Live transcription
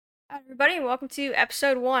Everybody, and welcome to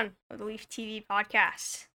episode 1 of the LeafyTV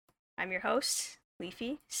podcast. I'm your host,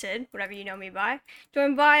 Leafy, Sid, whatever you know me by,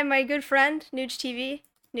 joined by my good friend, NugeTV.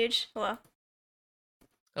 Nuge, hello.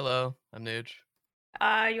 Hello, I'm Nuge.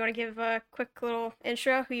 You want to give a quick little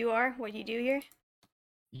intro, who you are, what you do here?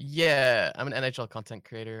 Yeah, I'm an NHL content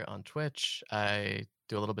creator on Twitch. I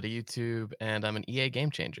do a little bit of YouTube, and I'm an EA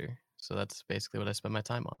GameChanger. So that's basically what I spend my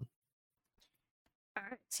time on.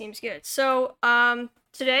 Alright, seems good. So,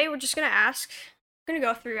 today we're just gonna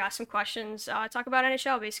go through, ask some questions, talk about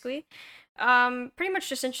NHL basically. Pretty much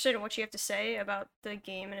just interested in what you have to say about the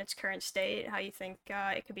game in its current state, how you think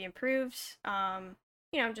it could be improved,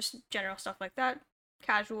 just general stuff like that,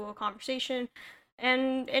 casual conversation,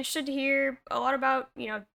 and interested to hear a lot about,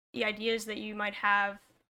 the ideas that you might have,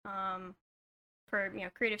 for,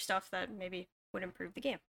 creative stuff that maybe would improve the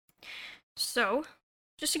game. So,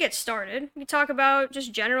 just to get started, we can talk about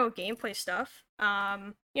just general gameplay stuff.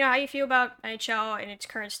 How you feel about NHL in its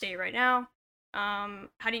current state right now.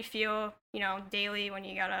 How do you feel, daily when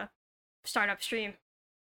you gotta start up stream?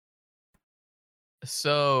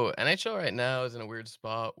 So NHL right now is in a weird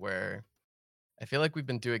spot where I feel like we've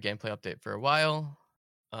been doing a gameplay update for a while.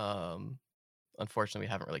 Um, Unfortunately,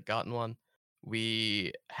 we haven't really gotten one.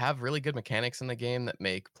 We have really good mechanics in the game that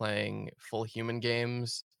make playing full human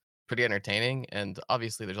games pretty entertaining. And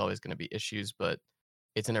obviously, there's always going to be issues, but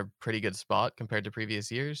it's in a pretty good spot compared to previous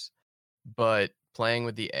years. But playing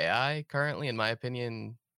with the AI currently, in my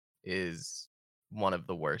opinion, is one of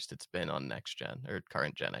the worst it's been on next gen or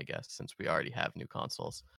current gen, I guess, since we already have new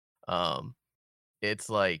consoles. Um, it's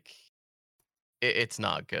like it's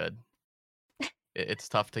not good. It's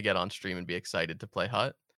tough to get on stream and be excited to play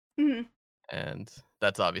HUT, Mm-hmm. and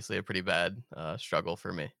that's obviously a pretty bad struggle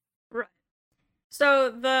for me. Right.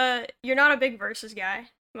 So you're not a big versus guy,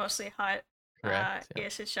 mostly HUT, Correct. Yeah.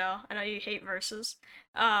 ESHL. I know you hate versus.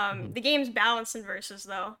 Mhm. The game's balanced in versus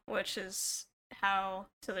though, which is how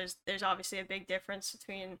there's obviously a big difference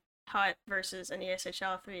between HUT versus and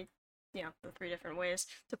ESHL the three different ways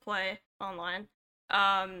to play online.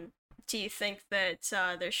 Um, do you think that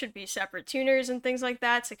there should be separate tuners and things like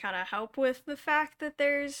that to kind of help with the fact that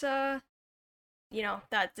there's that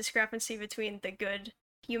discrepancy between the good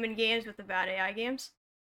human games with the bad AI games?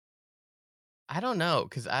 I don't know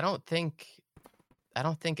because I don't think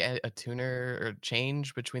a tuner or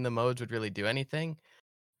change between the modes would really do anything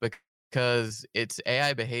because it's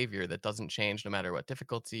AI behavior that doesn't change no matter what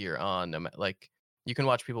difficulty you're on. Like you can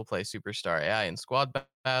watch people play Superstar AI in squad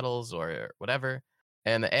battles or whatever,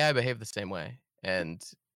 and the AI behave the same way. And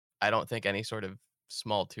I don't think any sort of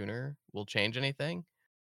small tuner will change anything.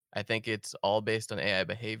 I think it's all based on AI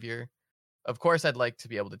behavior. Of course, I'd like to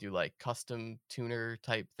be able to do like custom tuner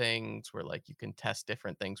type things where like you can test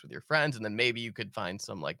different things with your friends, and then maybe you could find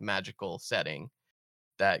some like magical setting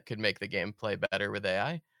that could make the gameplay better with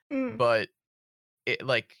AI. Mm. But it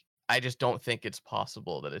like I just don't think it's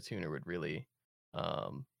possible that a tuner would really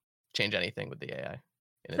um, change anything with the AI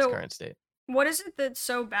in its So, current state. what is it that's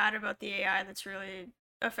so bad about the AI that's really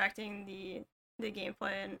affecting the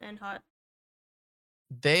gameplay and HUT?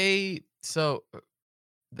 They so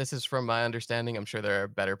this is from my understanding. I'm sure there are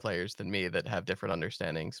better players than me that have different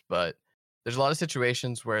understandings, but there's a lot of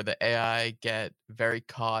situations where the AI get very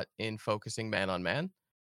caught in focusing man on man.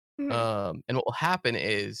 Mm-hmm. And what will happen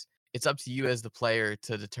is it's up to you as the player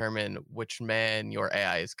to determine which man your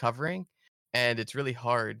AI is covering. And it's really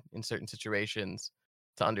hard in certain situations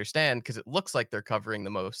to understand because it looks like they're covering the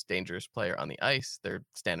most dangerous player on the ice. They're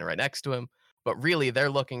standing right next to him. But really, they're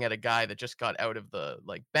looking at a guy that just got out of the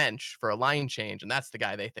like bench for a line change, and that's the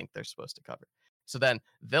guy they think they're supposed to cover. So then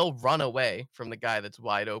they'll run away from the guy that's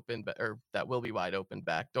wide open, or that will be wide open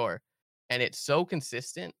back door. And it's so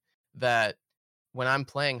consistent that when I'm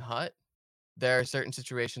playing HUT, there are certain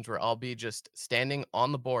situations where I'll be just standing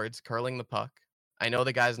on the boards, curling the puck. I know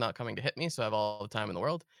the guy's not coming to hit me, so I have all the time in the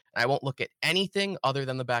world. And I won't look at anything other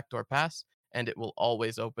than the backdoor pass, and it will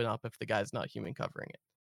always open up if the guy's not human covering it.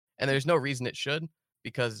 And there's no reason it should,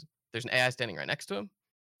 because there's an AI standing right next to him,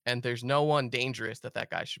 and there's no one dangerous that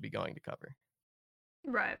guy should be going to cover.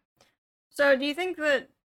 Right. So, do you think that,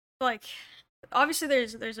 like, obviously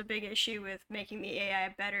there's a big issue with making the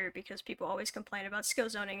AI better because people always complain about skill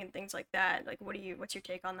zoning and things like that. Like, what's your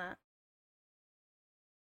take on that?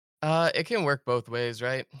 It can work both ways,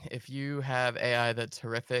 right? If you have AI that's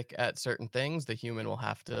horrific at certain things, the human will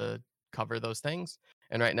have to cover those things.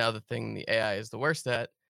 And right now, the thing the AI is the worst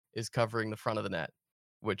at is covering the front of the net,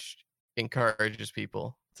 which encourages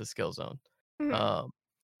people to skill zone. Mm-hmm. Um,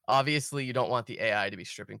 Obviously, you don't want the AI to be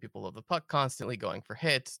stripping people of the puck constantly, going for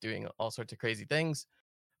hits, doing all sorts of crazy things.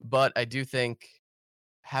 But I do think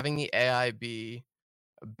having the AI be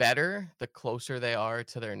better the closer they are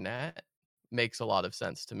to their net makes a lot of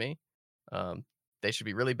sense to me. Um, they should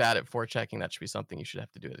be really bad at forechecking. That should be something you should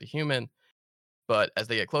have to do as a human. But as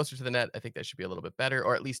they get closer to the net, I think they should be a little bit better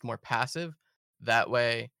or at least more passive. That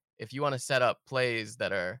way, if you want to set up plays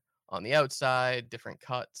that are on the outside, different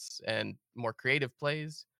cuts, and more creative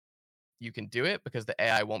plays, you can do it because the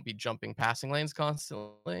AI won't be jumping passing lanes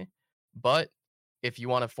constantly. But if you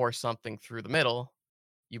want to force something through the middle,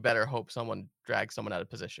 you better hope someone drags someone out of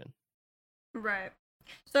position. Right.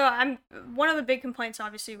 So I'm one of the big complaints,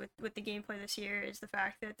 obviously, with the gameplay this year is the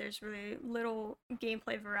fact that there's really little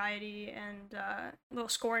gameplay variety and little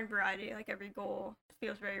scoring variety. Like every goal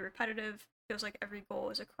feels very repetitive. Feels like every goal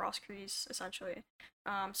is a cross crease essentially.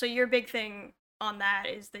 So your big thing on that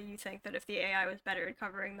is that you think that if the AI was better at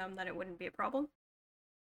covering them, then it wouldn't be a problem.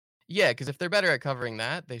 Yeah, because if they're better at covering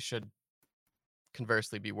that, they should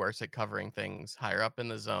conversely be worse at covering things higher up in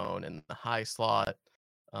the zone and the high slot,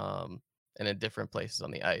 um, and in different places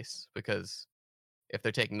on the ice. Because if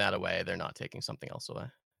they're taking that away, they're not taking something else away.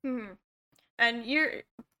 Hmm. And you're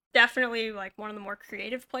definitely like one of the more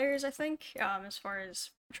creative players, I think, as far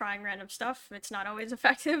as trying random stuff. It's not always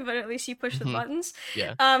effective, but at least you push the Mhm. buttons.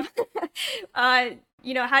 Yeah. Um,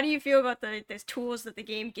 how do you feel about the tools that the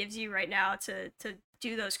game gives you right now to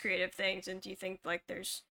do those creative things? And do you think like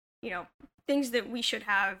there's you know things that we should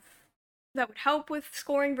have that would help with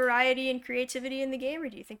scoring variety and creativity in the game, or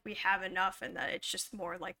do you think we have enough and that it's just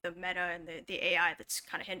more like the meta and the AI that's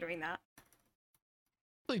kind of hindering that?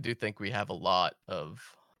 Really do think we have a lot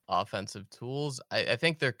of offensive tools. I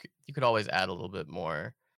think you could always add a little bit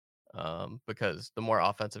more, because the more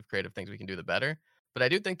offensive, creative things we can do, the better. But I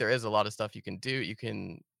do think there is a lot of stuff you can do. You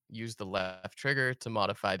can use the left trigger to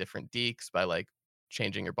modify different deeks by like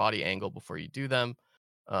changing your body angle before you do them.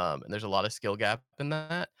 And there's a lot of skill gap in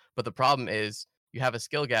that. But the problem is you have a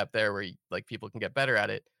skill gap there where like people can get better at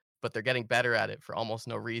it, but they're getting better at it for almost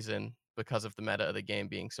no reason because of the meta of the game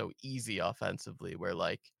being so easy offensively. Where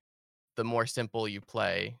like the more simple you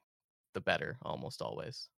play, the better almost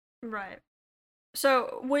always. Right.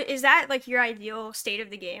 So, is that like your ideal state of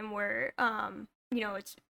the game where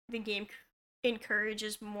it's the game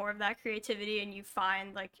encourages more of that creativity and you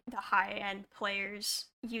find like the high end players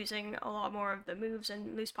using a lot more of the moves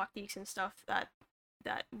and loose puck deeks and stuff that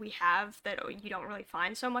we have that you don't really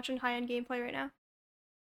find so much in high end gameplay right now?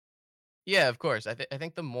 Yeah, of course. I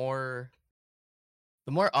think the more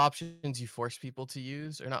options you force people to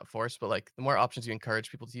use, or not force, but like the more options you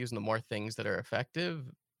encourage people to use and the more things that are effective,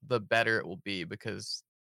 the better it will be because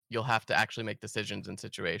you'll have to actually make decisions in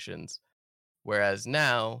situations. Whereas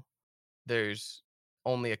now there's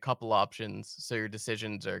only a couple options, so your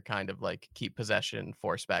decisions are kind of like keep possession,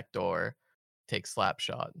 force back door, take slap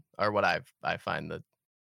shot, or what I find the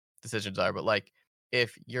decisions are. But like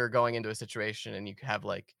if you're going into a situation and you have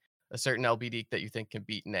like a certain LBD that you think can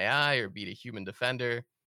beat an AI or beat a human defender,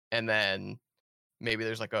 and then maybe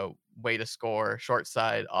there's like a way to score short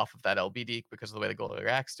side off of that LBD because of the way the goalie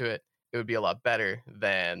reacts to it, it would be a lot better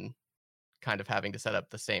than kind of having to set up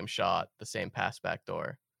the same shot, the same pass back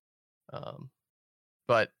door. Um,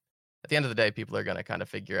 but at the end of the day, people are going to kind of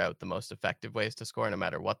figure out the most effective ways to score no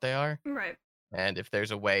matter what they are. Right. And if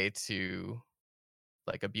there's a way to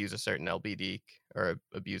like abuse a certain LBD or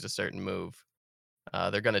abuse a certain move,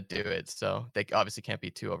 they're gonna do it. So they obviously can't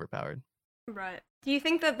be too overpowered. Right. Do you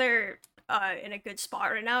think that they're in a good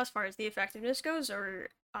spot right now as far as the effectiveness goes, or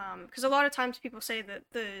because a lot of times people say that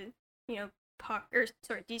the you know puck or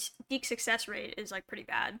sorry deke success rate is like pretty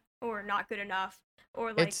bad or not good enough,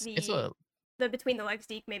 or like It's a the between the legs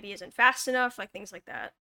deke maybe isn't fast enough, like things like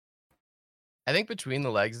that. I think between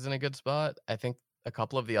the legs is in a good spot. I think a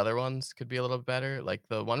couple of the other ones could be a little bit better. Like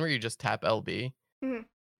the one where you just tap LB. Hmm.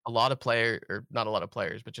 A lot of player or not a lot of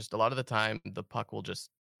players, but just a lot of the time the puck will just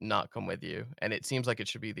not come with you, and it seems like it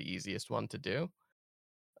should be the easiest one to do.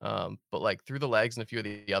 But like through the legs and a few of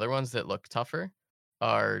the other ones that look tougher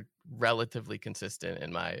are relatively consistent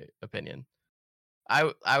in my opinion.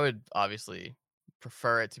 I would obviously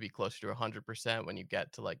prefer it to be closer to 100% when you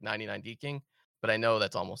get to like 99 deking, but I know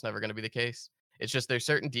that's almost never going to be the case. It's just there's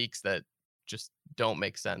certain deeks that just don't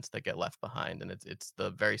make sense that get left behind, and it's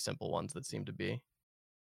the very simple ones that seem to be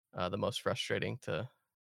the most frustrating to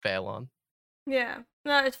fail on. Yeah,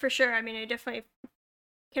 no, it's for sure. I mean, I definitely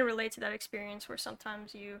can relate to that experience where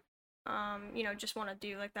sometimes you just want to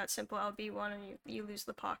do like that simple LB one and you lose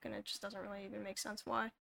the puck and it just doesn't really even make sense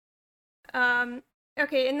why. Um,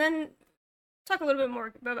 okay, and then talk a little bit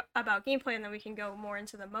more about gameplay, and then we can go more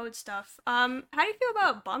into the mode stuff. How do you feel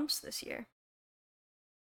about bumps this year?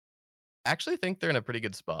 I actually think they're in a pretty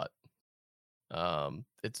good spot.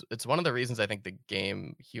 It's one of the reasons I think the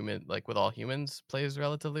game human like with all humans plays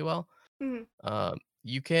relatively well. Hmm.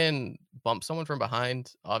 You can bump someone from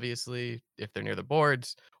behind, obviously, if they're near the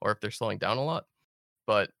boards or if they're slowing down a lot.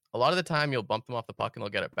 But a lot of the time, you'll bump them off the puck and they'll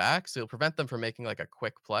get it back. So you'll prevent them from making like a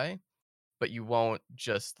quick play, but you won't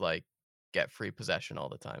just like get free possession all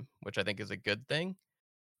the time, which I think is a good thing.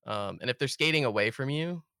 And if they're skating away from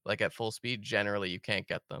you, like at full speed, generally you can't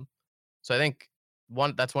get them. So I think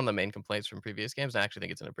that's one of the main complaints from previous games. And I actually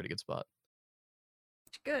think it's in a pretty good spot.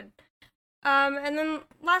 It's good. And then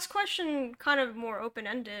last question, kind of more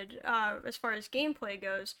open-ended, as far as gameplay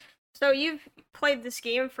goes. So you've played this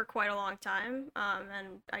game for quite a long time,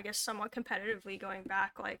 and I guess somewhat competitively going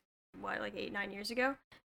back like what, like 8, 9 years ago.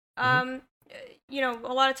 Hmm. Um,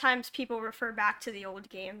 a lot of times people refer back to the old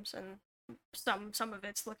games, and some of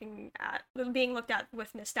it's being looked at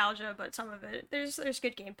with nostalgia, but some of it there's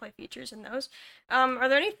good gameplay features in those. Is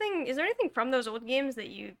there anything from those old games that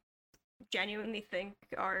you genuinely think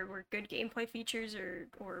were good gameplay features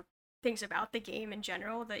or things about the game in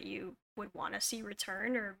general that you would want to see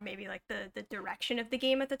return, or maybe like the direction of the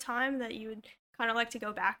game at the time that you would kind of like to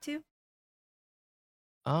go back to?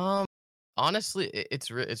 Um, Honestly,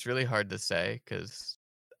 it's really hard to say because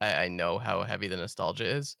I know how heavy the nostalgia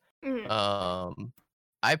is. Mm-hmm. Um,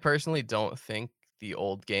 I personally don't think the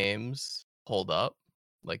old games hold up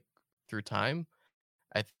like through time.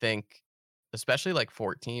 I think especially like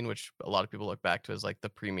 14, which a lot of people look back to as like the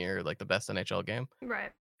premier, like the best NHL game.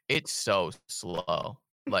 Right. It's so slow.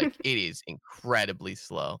 Like, it is incredibly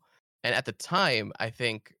slow. And at the time, I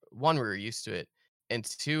think, 1, we were used to it, and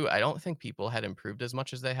 2, I don't think people had improved as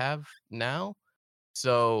much as they have now.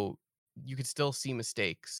 So, you could still see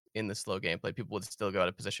mistakes in the slow gameplay. People would still go out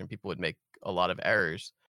of position, people would make a lot of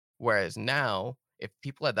errors. Whereas now, if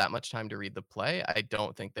people had that much time to read the play, I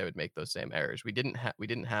don't think they would make those same errors. We didn't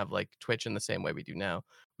have, like, Twitch in the same way we do now.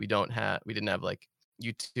 We didn't have, like,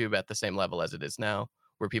 YouTube at the same level as it is now,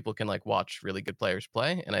 where people can, like, watch really good players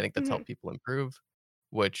play, and I think that's Hmm. helped people improve,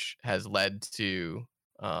 which has led to,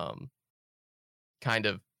 um, kind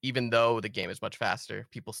of even though the game is much faster,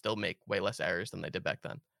 people still make way less errors than they did back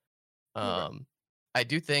then. Um, I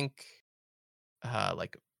do think,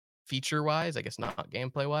 like, feature-wise, I guess not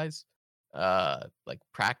gameplay-wise, like,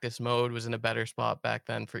 practice mode was in a better spot back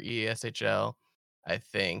then for EASHL. I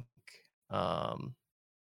think, um,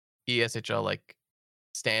 ESHL, like,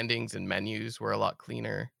 standings and menus were a lot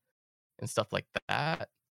cleaner and stuff like that,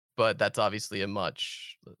 but that's obviously a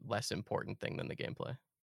much less important thing than the gameplay.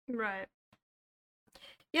 Right.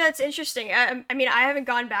 Yeah, it's interesting. I mean, I haven't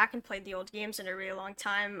gone back and played the old games in a really long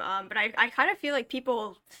time, but I kind of feel like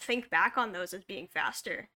people think back on those as being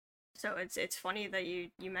faster. So it's funny that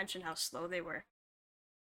you mentioned how slow they were.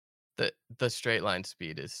 The straight line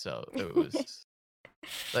speed is so it was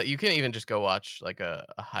like, you can even just go watch, like, a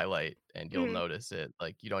highlight and you'll Mhm. notice it,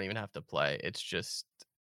 like, you don't even have to play, it's just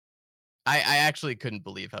I actually couldn't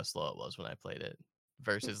believe how slow it was when I played it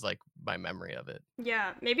versus, like, my memory of it.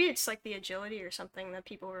 Yeah, maybe it's like the agility or something that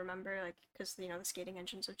people remember, like because the skating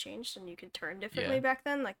engines have changed and you could turn differently Yeah, back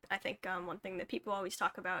then. Like I think one thing that people always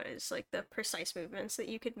talk about is like the precise movements that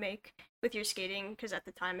you could make with your skating, because at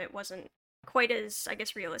the time it wasn't quite as, I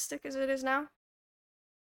guess, realistic as it is now.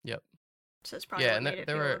 yep. So it's probably Yeah, what and made it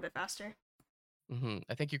there feel a were little bit faster.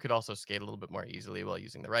 I think you could also skate a little bit more easily while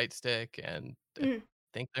using the right stick, and I Mhm.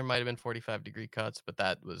 think there might have been 45-degree cuts, but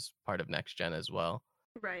that was part of next gen as well,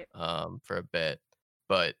 Right, for a bit.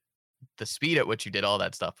 But the speed at which you did all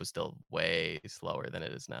that stuff was still way slower than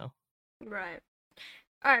it is now. right.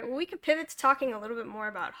 All right, well, we could pivot to talking a little bit more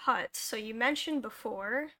about HUT. So you mentioned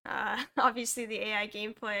before, obviously the AI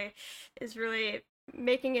gameplay is really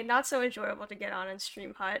making it not so enjoyable to get on and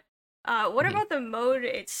stream HUT. What Mhm. about the mode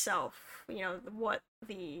itself? You know,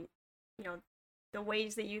 the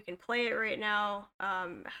ways that you can play it right now.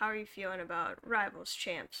 How are you feeling about Rivals,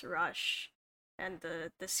 Champs, Rush, and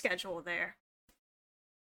the schedule there?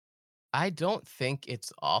 I don't think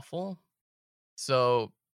it's awful.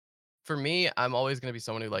 So for me, I'm always gonna be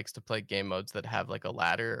someone who likes to play game modes that have like a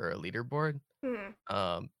ladder or a leaderboard. Hmm.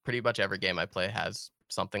 Pretty much every game I play has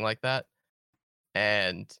something like that,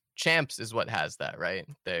 and Champs is what has that, right?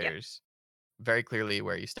 Yep. There's very clearly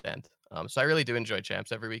where you stand. So I really do enjoy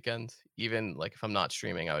Champs every weekend. Even like if I'm not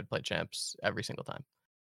streaming, I would play Champs every single time.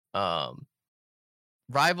 Um,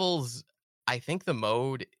 Rivals, I think the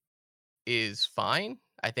mode is fine.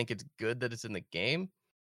 I think it's good that it's in the game.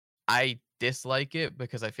 I dislike it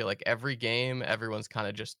because I feel like every game, everyone's kind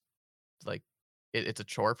of just like it's a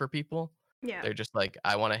chore for people. Yeah. They're just like,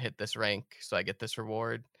 I want to hit this rank so I get this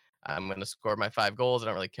reward. I'm going to score my 5 goals. I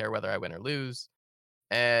don't really care whether I win or lose.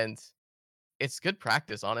 And it's good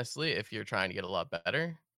practice, honestly, if you're trying to get a lot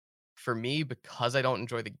better. For me, because I don't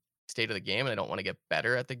enjoy the state of the game and I don't wanna get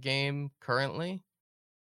better at the game currently,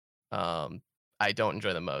 um, I don't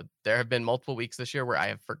enjoy the mode. There have been multiple weeks this year where I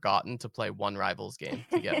have forgotten to play one Rivals game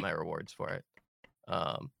to get my rewards for it.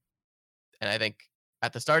 Um, and I think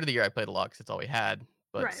at the start of the year, I played a lot because it's all we had,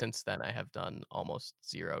 but Right. since then, I have done almost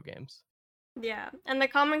 0 games. Yeah, and the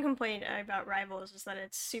common complaint about Rivals is that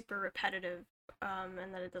it's super repetitive, and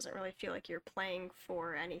that it doesn't really feel like you're playing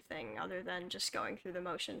for anything other than just going through the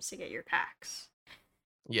motions to get your packs.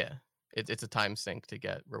 Yeah, it's a time sink to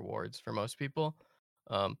get rewards for most people.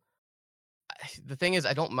 Um, the thing is,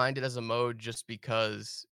 I don't mind it as a mode just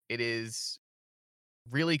because it is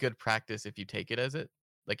really good practice if you take it as it.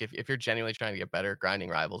 Like, if you're genuinely trying to get better, grinding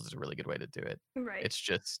Rivals is a really good way to do it. Right. It's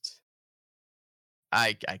just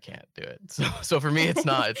I can't do it. So for me, it's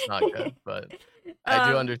not good, but I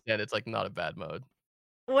do um, understand it's, like, not a bad mode.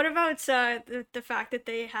 what about the fact that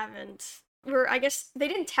they haven't, or I guess they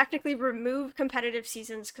didn't technically remove competitive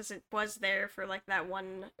seasons because it was there for like that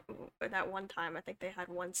one time. I think they had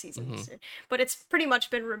one season, Mhm. but it's pretty much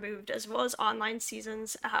been removed as well as online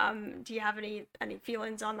seasons. Do you have any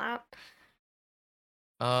feelings on that?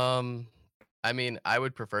 Um, I mean, I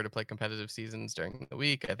would prefer to play competitive seasons during the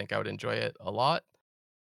week. I think I would enjoy it a lot.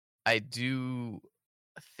 I do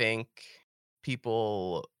think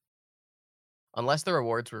people unless the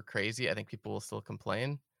rewards were crazy, I think people will still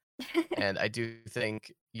complain, and I do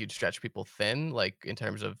think you'd stretch people thin, like, in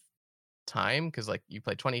terms of time, because like, you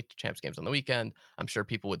play 20 champs games on the weekend, I'm sure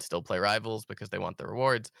people would still play Rivals because they want the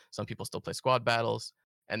rewards, some people still play squad battles,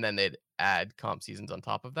 and then they'd add comp seasons on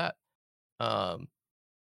top of that. Um,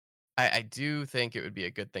 I do think it would be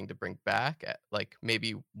a good thing to bring back, like,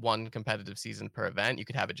 maybe 1 competitive season per event, you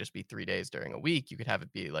could have it just be 3 days during a week, you could have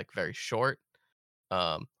it be, like, very short,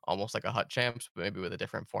 almost like a HUT champs, but maybe with a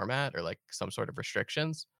different format or, like, some sort of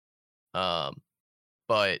restrictions, um,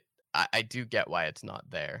 but I do get why it's not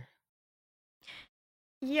there.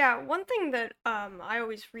 Yeah, one thing that I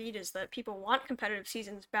always read is that people want competitive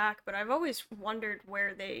seasons back, but I've always wondered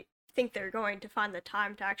where they think they're going to find the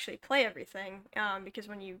time to actually play everything. Because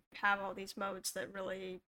when you have all these modes that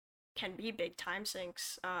really can be big time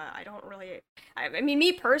sinks, I don't really. I mean,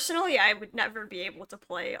 me personally, I would never be able to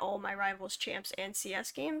play all my Rivals, Champs, and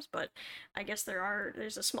CS games, but I guess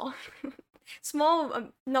there's a small,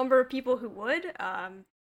 small number of people who would.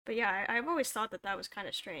 But yeah, I've always thought that that was kind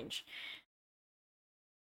of strange.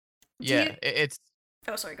 Do you? Yeah, it's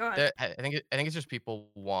Oh, sorry. Go ahead. there I think it's just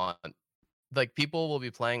people want like, people will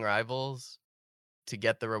be playing Rivals to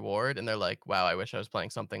get the reward, and they're like, "Wow, I wish I was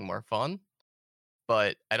playing something more fun,"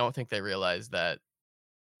 but I don't think they realize that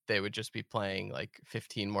they would just be playing, like,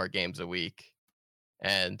 15 more games a week,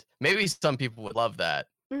 and maybe some people would love that,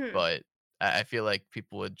 Mhm. but I feel like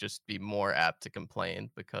people would just be more apt to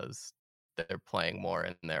complain because they're playing more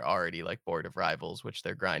and they're already, like, bored of Rivals, which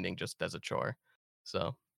they're grinding just as a chore,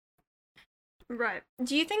 so Right.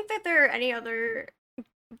 Do you think that there are any other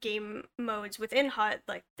game modes within HUT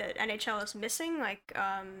like that NHL is missing? Like,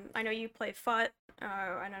 I know you play FUT.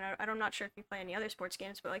 And I'm not sure if you play any other sports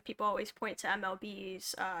games, but like people always point to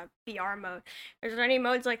MLB's BR mode. Is there any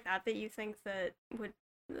modes like that that you think that would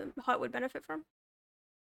HUT would benefit from?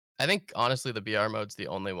 I think honestly the BR mode's the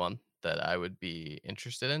only one that I would be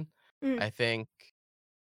interested in. Mm, I think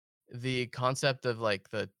the concept of like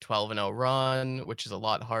the 12-0 run, which is a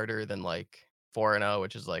lot harder than like 4-0,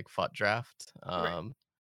 which is like FUT draft, right.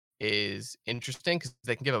 is interesting because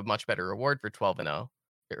they can give a much better reward for 12-0.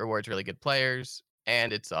 It rewards really good players,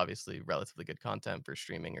 and it's obviously relatively good content for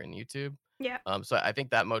streaming or in YouTube. Yeah. So I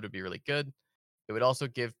think that mode would be really good. It would also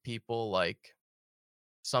give people like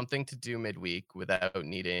something to do midweek without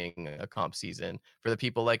needing a comp season. For the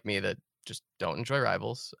people like me that just don't enjoy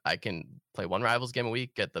Rivals, I can play 1 Rivals game a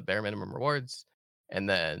week, get the bare minimum rewards, and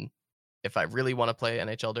then if I really wanna play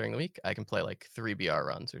NHL during the week, I can play, like, 3 BR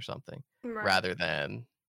runs or something, Right. rather than,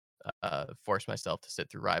 force myself to sit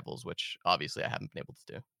through Rivals, which obviously I haven't been able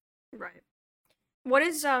to do. Right. What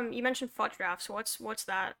is you mentioned FUT drafts. What's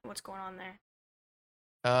that? What's going on there?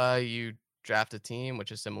 You draft a team,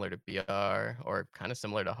 which is similar to BR or kinda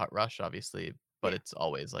similar to Hot Rush, obviously, but Yeah. it's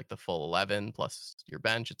always, like, the full 11 plus your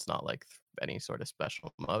bench. It's not like any sort of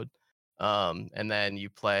special mode. And then you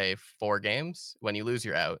play 4 games. When you lose,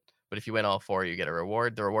 you're out, but if you win all 4, you get a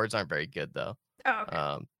reward. The rewards aren't very good, though. Oh, okay.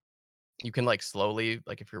 Um, you can, like, slowly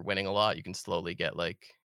like, if you're winning a lot, you can slowly get,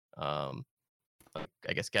 um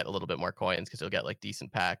I guess, get a little bit more coins because 'cause you'll get, like,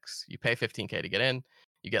 decent packs. You pay 15K to get in,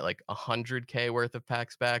 you get, like, 100K worth of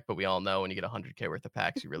packs back, but we all know when you get 100K worth of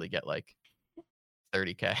packs, you really get, like,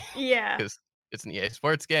 30K Yeah. because it's an EA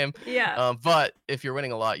sports game. Yeah, But if you're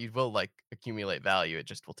winning a lot, you will like accumulate value. It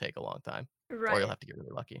just will take a long time, or you'll right. have to get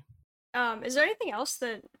really lucky. Is there anything else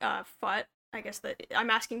that FUT? I guess that I'm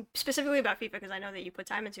asking specifically about FIFA because I know that you put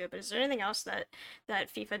time into it. But is there anything else that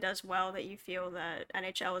FIFA does well that you feel that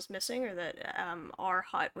NHL is missing or that our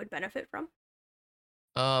HUT would benefit from?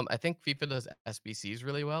 I think FIFA does SBCs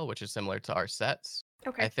really well, which is similar to our sets.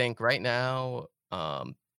 I Okay. think right now,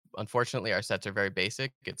 unfortunately, our sets are very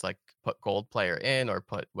basic. It's like put gold player in or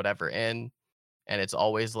put whatever in, and it's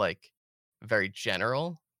always like very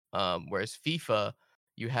general. Whereas FIFA,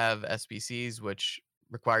 you have SBCs which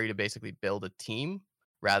require you to basically build a team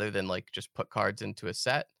rather than like just put cards into a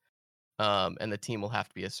set. And the team will have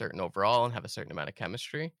to be a certain overall and have a certain amount of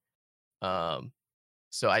chemistry. Um,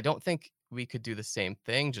 so I don't think we could do the same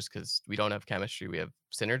thing just because we don't have chemistry. We have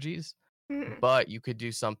synergies, Mhm. but you could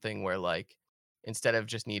do something where like instead of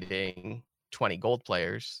just needing 20 gold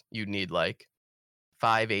players, you need like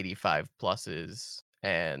 585 pluses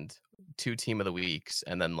and 2 team of the weeks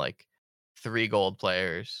and then, like, 3 gold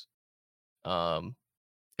players, um,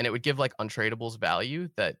 and it would give, like, untradables value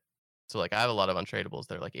that so, like, I have a lot of untradables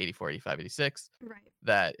that are, like, 84, 85, 86 Right.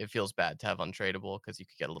 that it feels bad to have untradable because you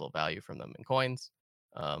could get a little value from them in coins,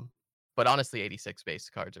 um, but honestly, 86 base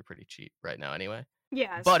cards are pretty cheap right now anyway.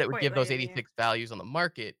 Yeah, it's But it would quite give those late in the year. 86 values on the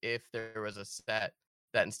market if there was a set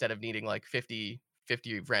that instead of needing like 50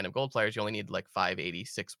 random gold players, you only need like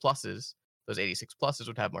 586 pluses. Those 86 pluses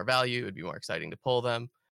would have more value. It would be more exciting to pull them.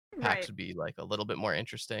 Packs Right. would be like a little bit more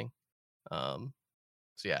interesting.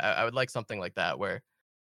 So yeah, I would like something like that where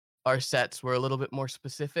our sets were a little bit more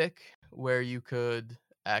specific, where you could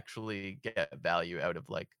actually get value out of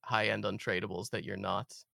like high end untradables that you're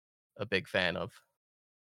not a big fan of.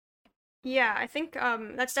 Yeah, I think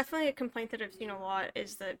that's definitely a complaint that I've seen a lot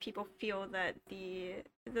is that people feel that the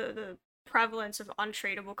prevalence of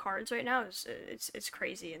untradeable cards right now is it's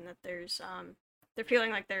crazy and that they're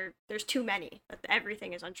feeling like there's too many that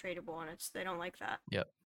everything is untradeable and it's they don't like that.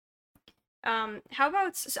 Yep. How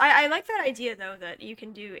about I like that idea though that you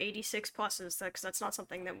can do 86 pluses because that's not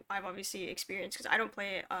something that I've obviously experienced because I don't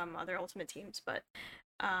play other Ultimate teams, but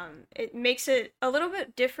it makes it a little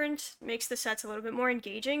bit different, makes the sets a little bit more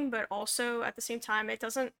engaging, but also at the same time it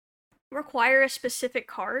doesn't require a specific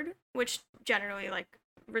card, which generally like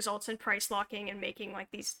results in price locking and making like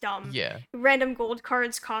these dumb Yeah. random gold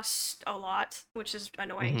cards cost a lot, which is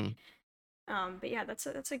annoying. Hmm. But yeah, that's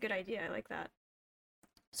a good idea. I like that.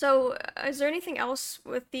 So, is there anything else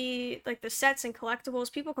with the like the sets and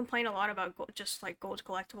collectibles? People complain a lot about just like gold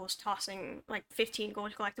collectibles, tossing like 15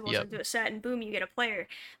 gold collectibles Yep. into a set and boom, you get a player.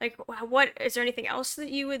 Like, what is there anything else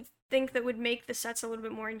that you would think that would make the sets a little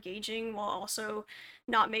bit more engaging while also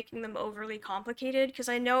not making them overly complicated? Because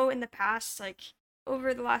I know in the past, like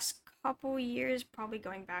over the last couple years, probably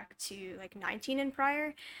going back to like 19 and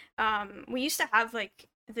prior, we used to have like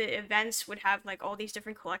the events would have like all these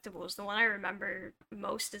different collectibles. The one I remember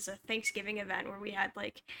most is a Thanksgiving event where we had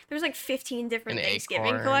like there was like 15 An different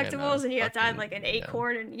Thanksgiving acorn and a collectibles and you had to add like fucking an yeah.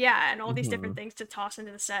 acorn and yeah, and all these different Mhm. things to toss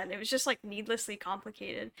into the set. And it was just like needlessly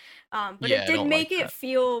complicated. But it Yeah, I did don't like make it that.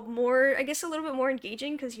 feel more, I guess, a little bit more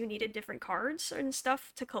engaging because you needed different cards and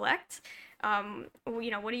stuff to collect.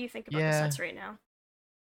 What do you think about the Yeah. sets right now?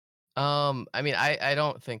 I mean, I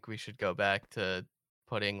don't think we should go back to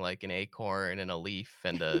putting, like, an acorn and a leaf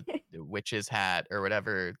and a witch's hat or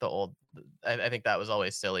whatever the old I think that was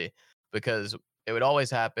always silly because it would always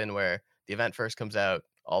happen where the event first comes out,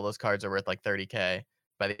 all those cards are worth, like, 30K.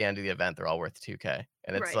 By the end of the event, they're all worth 2K,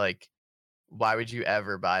 and it's Right. like, why would you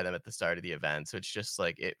ever buy them at the start of the event? So it's just,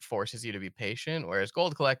 like, it forces you to be patient, whereas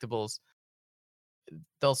gold collectibles,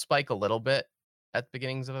 they'll spike a little bit at the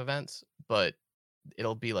beginnings of events, but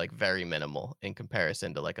it'll be, like, very minimal in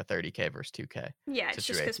comparison to, like, a 30K versus 2K Yeah, it's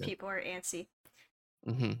just because situation. people are antsy.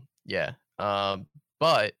 Yeah,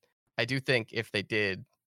 but I do think if they did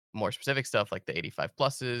more specific stuff like the 85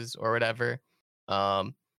 pluses or whatever,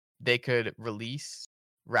 um, they could release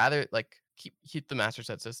rather like, keep the master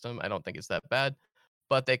set system, I don't think it's that bad,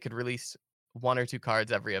 but they could release 1 or 2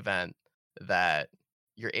 cards every event that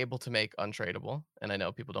you're able to make untradeable, and I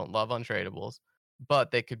know people don't love untradables,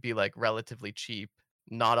 but they could be, like, relatively cheap,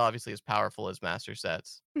 not obviously as powerful as master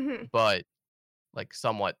sets, Hmm. but, like,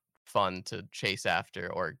 somewhat fun to chase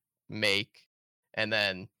after or make, and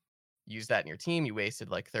then use that in your team. You wasted,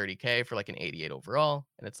 like, 30K for, like, an 88 overall,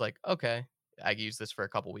 and it's like, "Okay, I can use this for a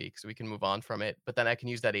couple weeks, we can move on from it," but then I can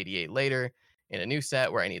use that 88 later in a new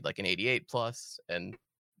set where I need, like, an 88 plus, and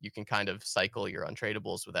you can kind of cycle your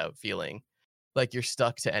untradables without feeling like you're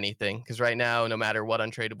stuck to anything. Because right now, no matter what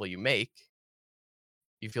untradable you make,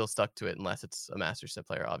 you feel stuck to it unless it's a master set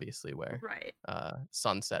player, obviously, where Right.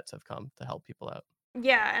 sunsets have come to help people out.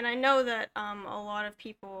 Yeah, and I know that a lot of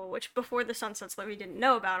people, which before the Sunset Slip we didn't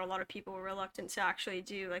know about, a lot of people were reluctant to actually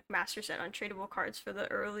do like master set untradeable cards for the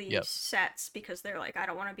early Yep. sets because they're like, I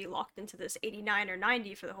don't want to be locked into this 89 or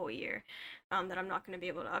 90 for the whole year, that I'm not going to be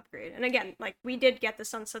able to upgrade. And again, like we did get the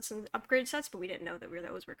Sunsets and upgrade sets, but we didn't know that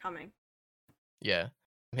those were coming. Yeah.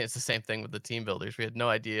 I mean, it's the same thing with the team builders. We had no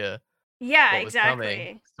idea Yeah, what was coming.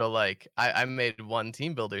 exactly. So like I made one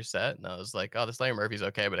team builder set and I was like, oh, this Larry Murphy's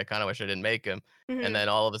okay, but I kind of wish I didn't make him. And Hmm. then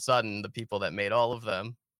all of a sudden, the people that made all of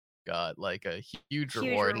them got like a huge Huge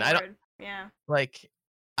reward. And I don't reward. Yeah. like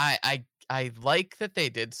I like that they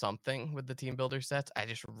did something with the team builder sets. I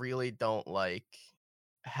just really don't like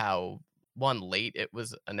how one late it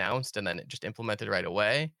was announced and then it just implemented right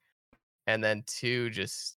away. And then two,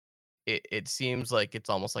 just it seems like it's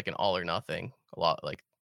almost like an all or nothing. A lot like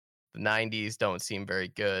the 90s don't seem very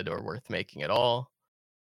good or worth making at all.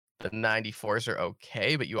 The 94s are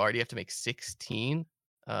okay, but you already have to make 16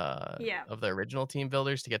 Yeah. of the original team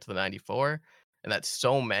builders to get to the 94. And that's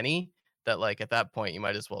so many that like at that point you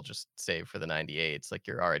might as well just save for the 98s. Like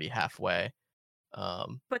you're already halfway.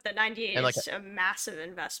 Um But the 98 and like is a massive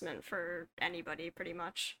investment for anybody, pretty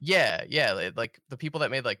much. yeah, like the people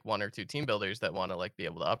that made like one or two team builders that want to like be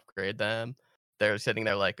able to upgrade them, they're sitting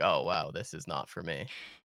there like, oh wow, this is not for me.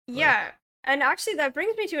 Like Yeah, and actually that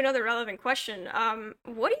brings me to another relevant question.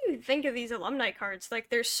 What do you think of these alumni cards? Like,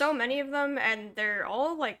 there's so many of them, and they're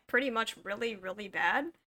all like pretty much really, really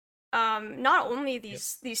bad. Not only yep.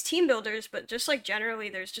 these team builders, but just like generally,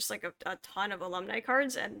 there's just like a ton of alumni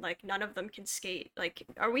cards, and like none of them can skate. Like,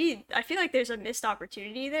 I feel like there's a missed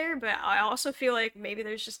opportunity there, but I also feel like maybe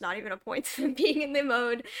there's just not even a point to them being in the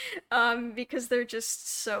mode, because they're just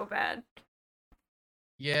so bad.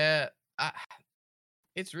 Yeah, I,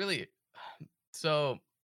 it's really so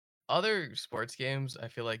other sports games I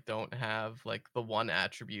feel like don't have like the one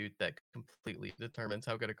attribute that completely determines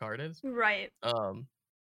how good a card is. Right. Um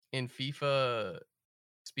in FIFA,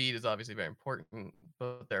 speed is obviously very important,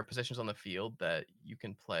 but there are positions on the field that you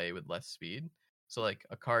can play with less speed. So like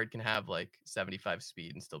a card can have like 75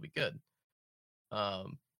 speed and still be good.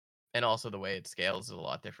 Um and also the way it scales is a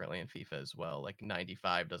lot differently in FIFA as well. Like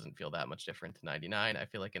 95 doesn't feel that much different to 99. I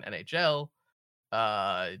feel like in NHL,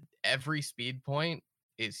 uh every speed point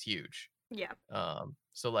is huge. Yeah.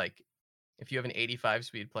 So like if you have an 85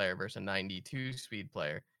 speed player versus a 92 speed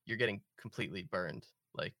player, you're getting completely burned.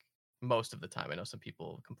 Like most of the time, I know some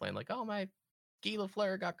people complain like, "Oh, my Guy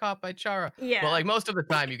Lafleur got caught by Chara," but Yeah. like most of the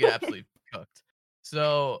time, you get absolutely cooked.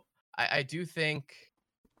 So I do think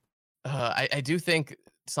I do think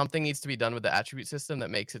something needs to be done with the attribute system that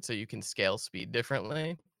makes it so you can scale speed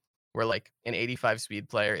differently. Where like an 85 speed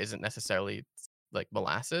player isn't necessarily like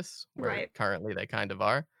molasses, where Right. currently they kind of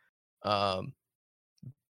are. Um,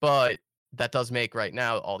 but that does make right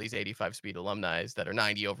now all these 85 speed alumni that are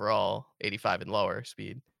 90 overall, 85 and lower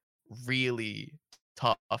speed, really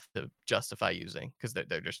tough to justify using because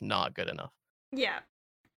they're just not good enough. Yeah.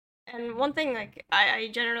 And one thing, like, I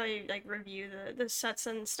generally like review the sets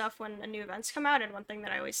and stuff when the new events come out, and one thing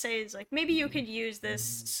that I always say is like maybe you could use this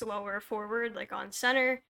slower forward like on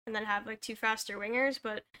center and then have like two faster wingers,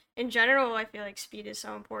 but in general I feel like speed is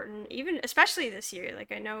so important, even especially this year.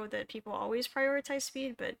 Like I know that people always prioritize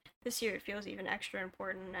speed, but this year it feels even extra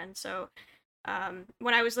important. And so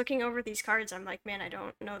when I was looking over these cards, I'm like, man, I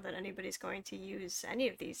don't know that anybody's going to use any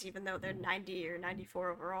of these, even though they're 90 or 94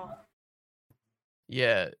 overall.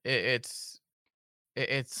 Yeah, it's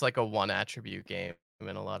like a one attribute game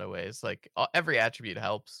in a lot of ways. Like every attribute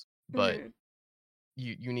helps, but Hmm.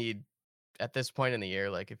 you need at this point in the year,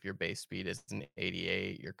 like if your base speed is an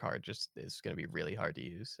 88, your card just is going to be really hard to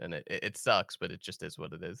use, and it sucks, but it just is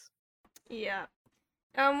what it is. Yeah.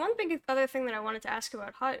 One big other thing that I wanted to ask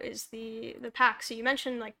about HUT is the packs. So you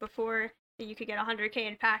mentioned like before that you could get 100K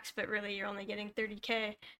in packs, but really you're only getting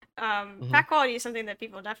 30K. Hmm. Pack quality is something that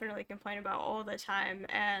people definitely complain about all the time,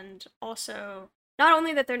 and also not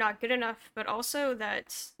only that they're not good enough, but also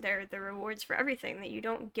that they're the rewards for everything, that you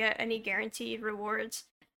don't get any guaranteed rewards.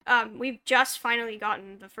 We've just finally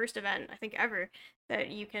gotten the first event, I think ever, that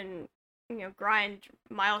you can, grind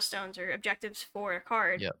milestones or objectives for a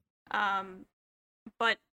card. Yep. Um,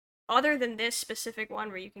 but other than this specific one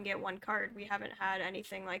where you can get one card, we haven't had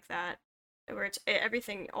anything like that where it's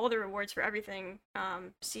everything, all the rewards for everything,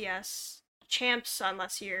 CS champs,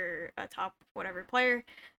 unless you're a top whatever player.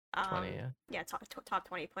 20, yeah. Yeah, top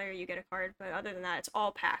 20 player, you get a card, but other than that, it's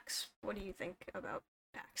all packs. What do you think about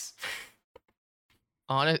packs?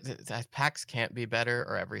 Packs can't be better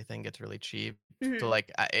or everything gets really cheap. So Hmm.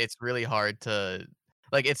 like it's really hard to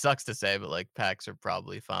Like, it sucks to say, but, like, packs are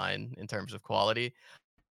probably fine in terms of quality.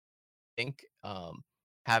 Think,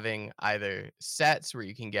 having either sets where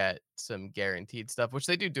you can get some guaranteed stuff, which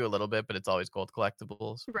they do a little bit, but it's always gold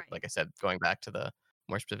collectibles. Right. Like I said, going back to the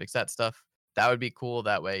more specific set stuff, that would be cool.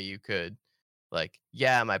 That way you could, like,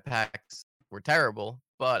 yeah, my packs were terrible,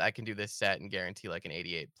 but I can do this set and guarantee like an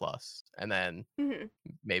 88 plus, and then Hmm.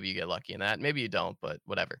 maybe you get lucky in that. Maybe you don't, but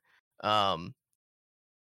whatever. Um,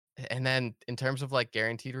 and then in terms of like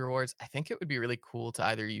guaranteed rewards, I think it would be really cool to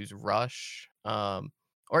either use Rush,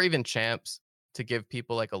 or even Champs to give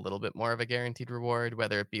people like a little bit more of a guaranteed reward,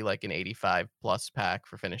 whether it be like an 85 plus pack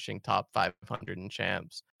for finishing top 500 in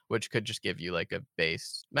Champs, which could just give you like a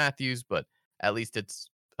base Matthews, but at least it's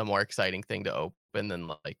a more exciting thing to open than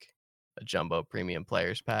like a jumbo premium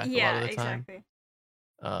players pack a lot of Yeah, the time. exactly.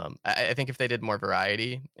 I think if they did more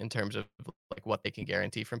variety in terms of like what they can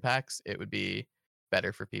guarantee from packs, it would be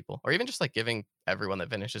better for people. Or even just like giving everyone that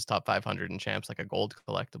finishes top 500 in champs like a gold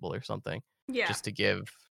collectible or something, Yeah. just to give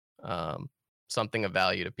um, something of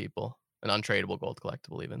value to people, an untradeable gold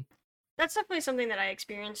collectible even. That's definitely something that I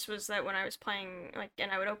experienced was that when I was playing, like,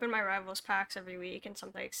 and I would open my rivals packs every week, and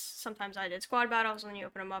sometimes I did squad battles, and then you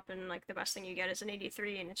open them up, and like the best thing you get is an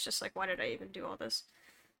 83, and it's just like, why did I even do all this?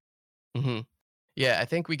 hmm Yeah, I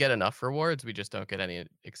think we get enough rewards. We just don't get any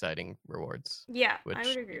exciting rewards, Yeah, I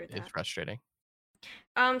would which agree with is that. frustrating.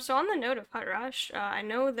 So on the note of HUT Rush, I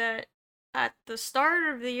know that at the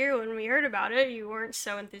start of the year when we heard about it, you weren't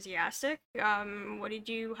so enthusiastic. What did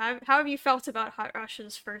you have? How have you felt about HUT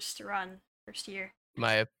Rush's first run, first year?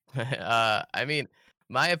 My I mean,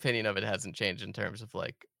 my opinion of it hasn't changed in terms of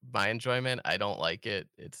like my enjoyment. I don't like it.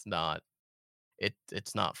 It's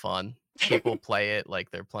not fun. People play it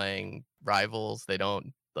like they're playing rivals. They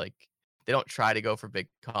don't try to go for big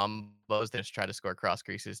combos. They just try to score cross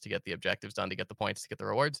creases to get the objectives done, to get the points, to get the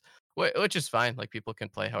rewards, which is fine. Like people can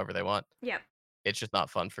play however they want. Yep. It's just not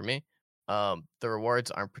fun for me. The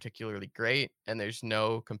rewards aren't particularly great, and there's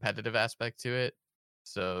no competitive aspect to it,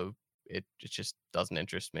 so it just doesn't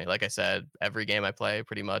interest me. Like I said, every game I play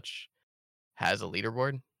pretty much has a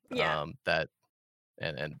leaderboard. Yeah. That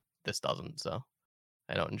and this doesn't, so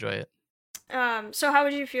I don't enjoy it. So how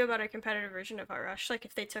would you feel about a competitive version of HUT Rush? Like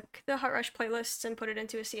if they took the HUT Rush playlists and put it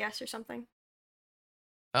into a CS or something?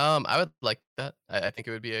 I would like that. I think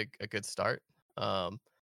it would be a good start. Um,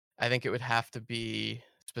 I think it would have to be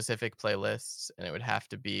specific playlists, and it would have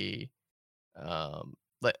to be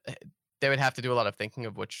like they would have to do a lot of thinking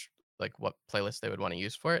of which like what playlist they would want to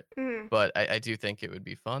use for it. Mm, But I do think it would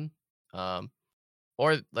be fun. Um,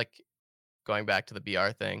 or like going back to the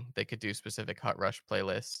BR thing, they could do specific Hot Rush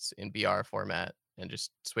playlists in BR format and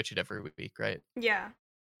just switch it every week, right? yeah.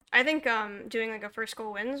 I think doing like a first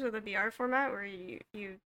goal wins with a BR format where you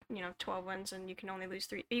know 12 wins and you can only lose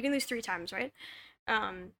three. You can lose three times, right?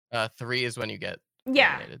 Um, 3 is when you get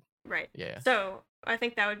yeah, eliminated. right. Yeah. So I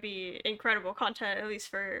think that would be incredible content, at least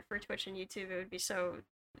for Twitch and YouTube. It would be so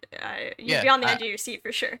you'd Yeah. be on the edge of your seat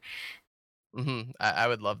for sure. I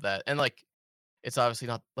would love that. And like it's obviously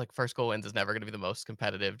not like first goal wins is never going to be the most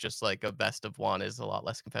competitive, just like a best of one is a lot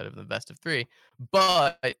less competitive than best of three,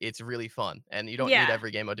 but it's really fun. And you don't need Yeah,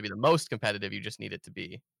 every game mode to be the most competitive. You just need it to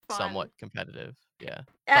be somewhat fun. competitive. Yeah.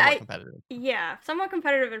 Somewhat I competitive. yeah, somewhat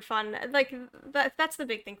competitive and fun. Like that's the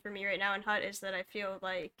big thing for me right now in HUT is that I feel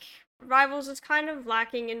like Rivals is kind of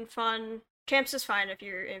lacking in fun. Champs is fine if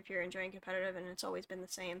you're enjoying competitive and it's always been the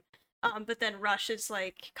same. But then Rush is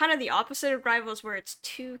like kind of the opposite of Rivals where it's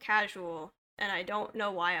too casual and I don't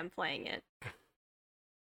know why I'm playing it.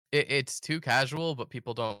 It's too casual, but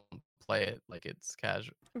people don't play it like it's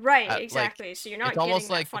casual. Right, Like exactly. So you're it's not almost getting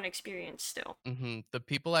that like fun experience still. the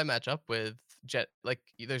people I match up with,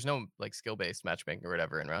 there's no like skill based matchmaking or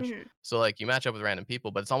whatever in Rush. Hmm. So like you match up with random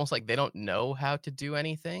people, but it's almost like they don't know how to do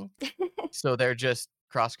anything. So they're just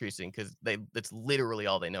cross creasing because it's literally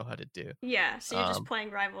all they know how to do. Yeah, so you're just Um,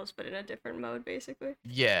 playing Rivals but in a different mode basically.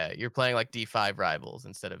 yeah, you're playing like D5 rivals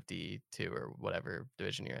instead of D2 or whatever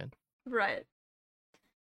division you're in. Right.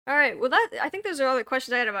 All right. Well, that I think those are all the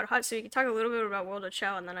questions I had about HUT. So you can talk a little bit about World of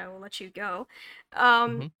Chell, and then I will let you go.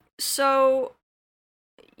 Um, hmm so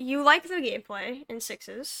you like the gameplay in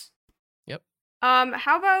sixes. Yep.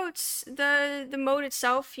 How about the mode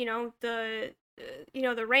itself? You know the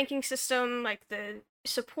ranking system, like the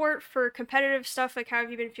support for competitive stuff. Like, how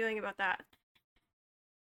have you been feeling about that?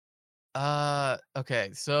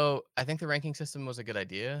 Okay. So I think the ranking system was a good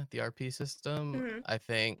idea. The RP system. Hmm. I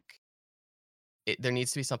think there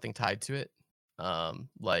needs to be something tied to it.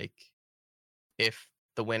 Like if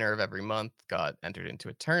the winner of every month got entered into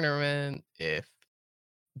a tournament, if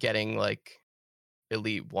getting like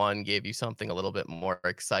Elite 1 gave you something a little bit more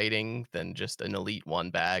exciting than just an Elite 1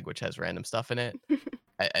 bag, which has random stuff in it,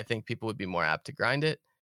 I think people would be more apt to grind it.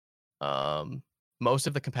 Um, Most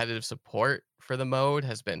of the competitive support for the mode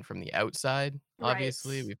has been from the outside, Right.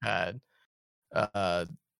 obviously. We've had, uh,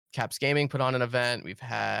 Caps Gaming put on an event. We've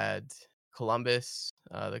had Columbus,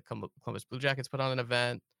 the Columbus Blue Jackets put on an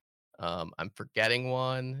event. I'm forgetting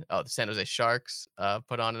one. Oh, the San Jose Sharks,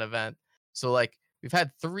 put on an event. So, like, we've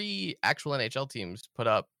had 3 actual NHL teams put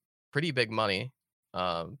up pretty big money,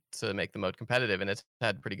 to make the mode competitive, and it's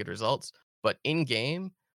had pretty good results. But in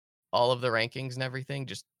game, all of the rankings and everything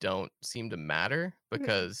just don't seem to matter Mhm.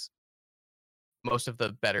 because most of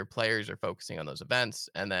the better players are focusing on those events,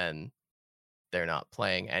 and then they're not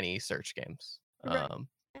playing any search games. Right.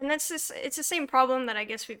 And that's just it's the same problem that I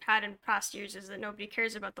guess we've had in past years is that nobody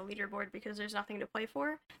cares about the leaderboard because there's nothing to play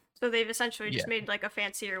for. So they've essentially Yeah. just made like a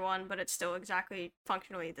fancier one, but it's still exactly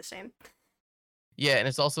functionally the same. Yeah, and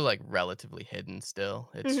it's also, like, relatively hidden still.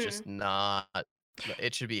 It's Hmm. just not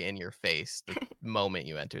it should be in your face the moment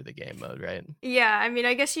you enter the game mode, right? Yeah, I mean,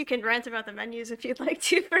 I guess you can rant about the menus if you'd like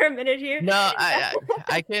to for a minute here. No,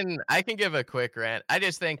 I can give a quick rant. I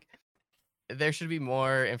just think there should be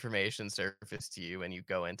more information surfaced to you when you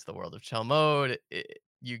go into the world of chill mode.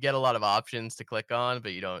 You get a lot of options to click on,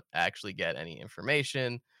 but you don't actually get any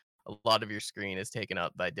information. A lot of your screen is taken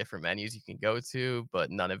up by different menus you can go to,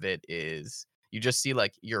 but none of it is. You just see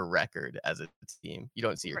like your record as a team. You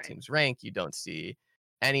don't see your Right. team's rank. You don't see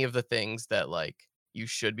any of the things that like you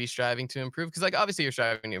should be striving to improve. Because like obviously you're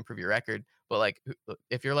striving to improve your record, but like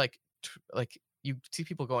if you're like like you see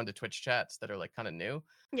people go into Twitch chats that are like kind of new,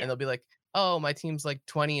 Yeah. and they'll be like, "Oh, my team's like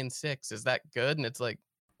 20-6. Is that good?" And it's like,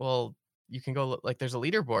 well, you can go like there's a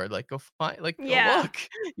leaderboard. Like go find like go Yeah.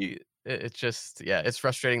 look. It's just yeah, it's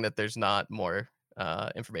frustrating that there's not more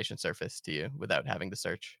information surfaced to you without having to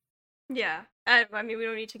search. Yeah. I mean, we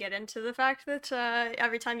don't need to get into the fact that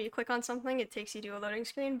every time you click on something, it takes you to a loading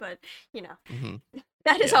screen, but you know, Hmm.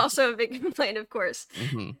 that is Yeah. also a big complaint, of course.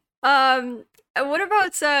 Hmm. What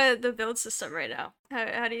about the build system right now?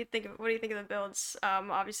 How do you think what do you think of the builds?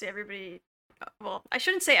 Obviously everybody, well, I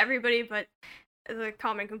shouldn't say everybody, but the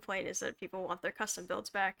common complaint is that people want their custom builds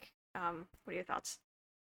back. What are your thoughts?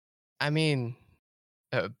 I mean,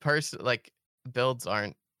 like builds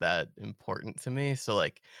aren't that important to me. So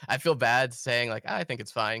like I feel bad saying like I think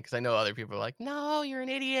it's fine because I know other people are like, no, you're an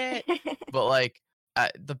idiot. But like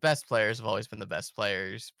the best players have always been the best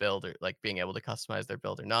players, build or like being able to customize their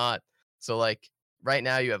build or not. So like right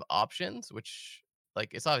now you have options, which like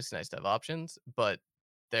it's obviously nice to have options, but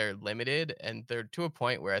they're limited and they're to a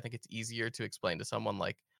point where I think it's easier to explain to someone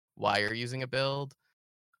like why you're using a build.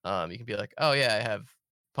 You can be like, "Oh yeah, I have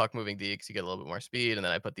puck moving D because you get a little bit more speed, and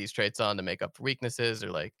then I put these traits on to make up for weaknesses or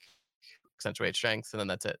like accentuate strengths, and then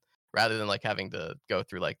that's it." Rather than like having to go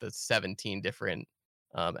through like the 17 different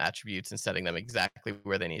attributes and setting them exactly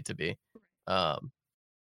where they need to be. Um,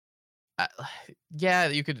 I, yeah,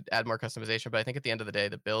 you could add more customization, but I think at the end of the day,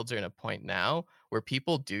 the builds are in a point now where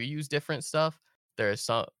people do use different stuff. There is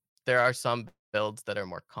some, there are some builds that are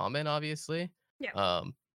more common, obviously, Yeah.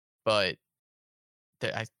 um, but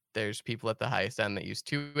there's people at the highest end that use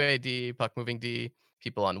 2A D, puck moving D.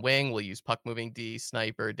 People on wing will use puck moving D,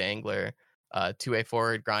 sniper, dangler, 2A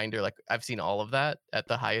forward, grinder. Like I've seen all of that at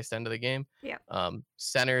the highest end of the game. Yeah.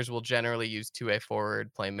 Centers will generally use 2A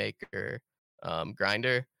forward, playmaker,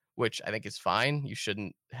 grinder, which I think is fine. You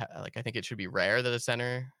shouldn't like. I think it should be rare that a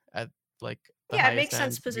center at like the Yeah, it highest makes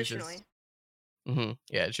sense end uses. positionally.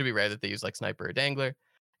 Yeah, it should be rare that they use like sniper or dangler,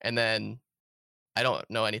 and then I don't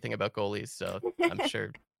know anything about goalies, so I'm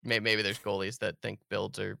sure maybe there's goalies that think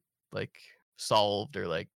builds are like solved or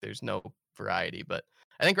like there's no variety. But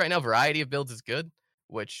I think right now variety of builds is good,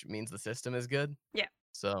 which means the system is good. Yeah.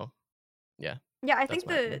 So yeah, Yeah, I that's think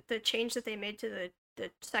my opinion. the change that they made to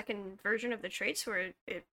the second version of the traits where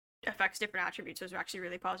it affects different attributes was actually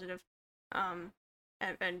really positive. Um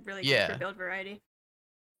and really good for Yeah, build variety.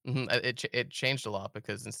 it changed a lot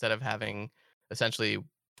because instead of having essentially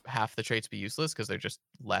half the traits be useless because they're just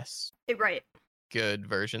less Right. good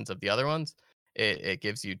versions of the other ones, it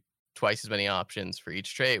gives you twice as many options for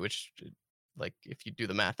each trait, which like if you do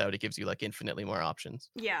the math out, it gives you like infinitely more options.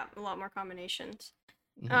 Yeah, a lot more combinations.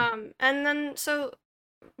 Hmm. And then so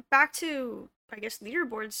back to I guess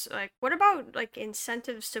leaderboards, like what about like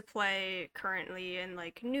incentives to play currently and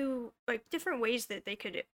like new like different ways that they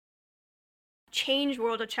could change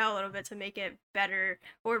World of Chell a little bit to make it better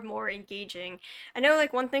or more engaging. I know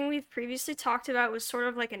like one thing we've previously talked about was sort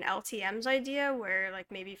of like an LTM's idea where like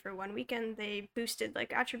maybe for one weekend they boosted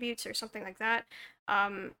like attributes or something like that.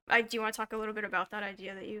 I do you want to talk a little bit about that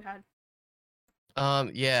idea that you had?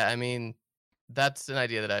 Yeah, I mean, that's an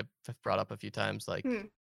idea that I've brought up a few times, Hmm.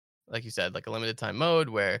 like you said, like a limited time mode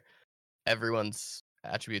where everyone's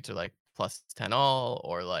attributes are like plus 10 all,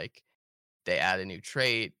 or like they add a new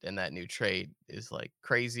trait and that new trait is like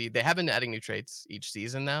crazy. They have been adding new traits each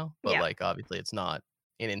season now, but Yeah. like obviously it's not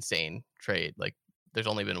an insane trait. Like there's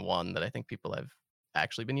only been one that I think people have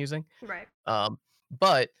actually been using. Right. Um,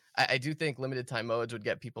 but I do think limited time modes would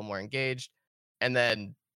get people more engaged. And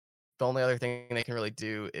then the only other thing they can really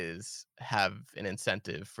do is have an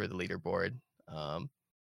incentive for the leaderboard. Um,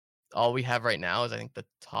 all we have right now is I think the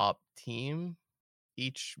top team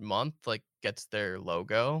each month like gets their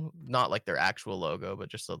logo, not like their actual logo, but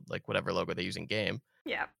just like whatever logo they use in game,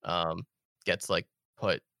 Yeah. um, gets like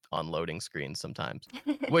put on loading screens sometimes,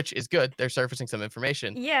 which is good. They're surfacing some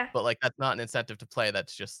information, Yeah. but like that's not an incentive to play.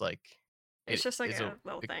 That's just like It's it just like is a a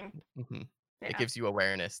little it, thing. mhm. It Yeah. gives you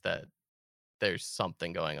awareness that there's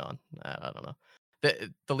something going on. I don't know.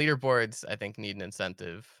 The leaderboards I think need an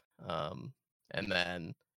incentive, and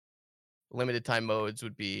then limited time modes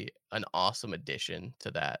would be an awesome addition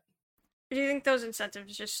to that. Do you think those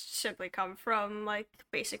incentives just simply come from like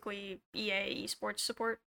basically EA esports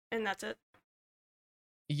support and that's it?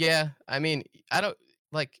 Yeah, I mean, I don't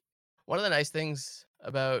like one of the nice things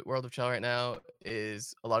about World of Chell right now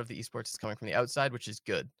is a lot of the esports is coming from the outside, which is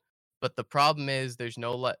good. But the problem is there's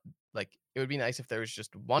no like it would be nice if there was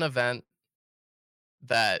just one event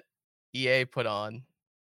that EA put on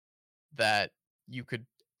that you could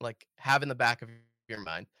like have in the back of your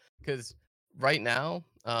mind, because right now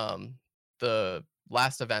the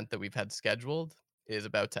last event that we've had scheduled is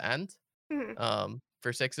about to end Hmm.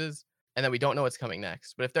 for sixes, and then we don't know what's coming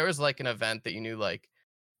next. But if there was like an event that you knew like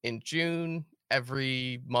in June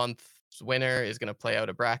every month's winner is going to play out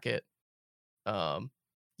a bracket, um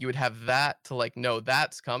you would have that to like know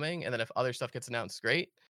that's coming, and then if other stuff gets announced,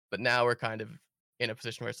 great. But now we're kind of in a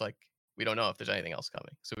position where it's like we don't know if there's anything else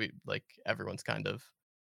coming, so we like everyone's kind of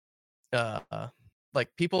uh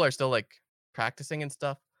like people are still like practicing and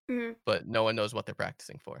stuff, Hmm. but no one knows what they're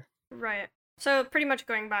practicing for. Right. So pretty much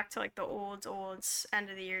going back to like the olds end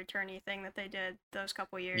of the year tourney thing that they did those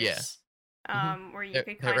couple Yeah. years, Hmm. where you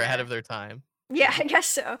could They were kind ahead of of their time. yeah, Yeah. I guess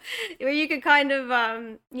so. Where you could kind of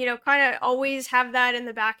kind of always have that in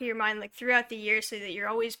the back of your mind like throughout the year so that you're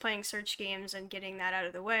always playing search games and getting that out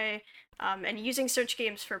of the way. And using search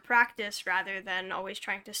games for practice rather than always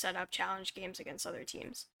trying to set up challenge games against other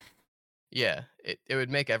teams. Yeah, it would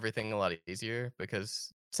make everything a lot easier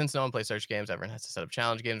because since no one plays search games, everyone has to set up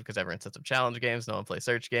challenge games. Because everyone sets up challenge games, no one plays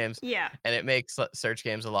search games, Yeah. and it makes search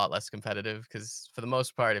games a lot less competitive. Because for the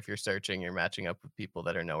most part, if you're searching, you're matching up with people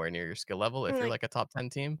that are nowhere near your skill level. If And you're like like a top 10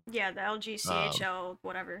 team, yeah, the um, LGCHL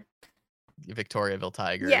whatever. Victoriaville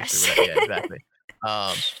Tigers or Yes. whatever. Yeah, exactly.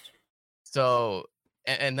 Um, so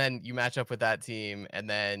and then you match up with that team, and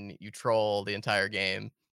then you troll the entire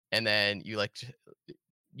game, and then you like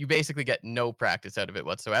you basically get no practice out of it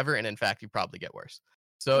whatsoever, and in fact, you probably get worse.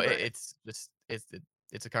 So Right. it's just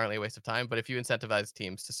it's currently a waste of time. But if you incentivize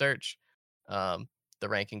teams to search, um, the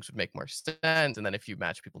rankings would make more sense, and then if you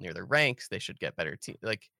match people near their ranks, they should get better team.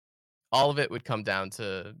 Like all of it would come down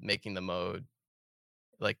to making the mode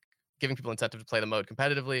like giving people incentive to play the mode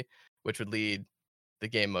competitively, which would lead the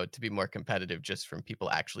game mode to be more competitive just from people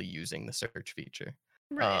actually using the search feature.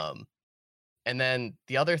 Right. Um, and then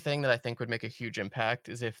the other thing that I think would make a huge impact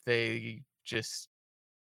is if they just,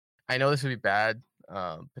 I know this would be bad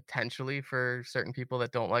potentially for certain people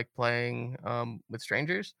that don't like playing with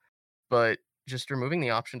strangers, but just removing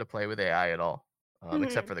the option to play with AI at all,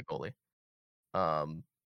 except Hmm. for the goalie. Um,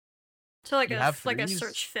 So like you a have like a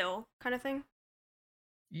search threes, fill kind of thing.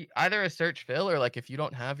 either a search fill or like if you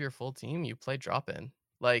don't have your full team, you play drop in.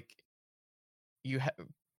 Like you have,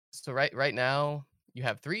 so right now you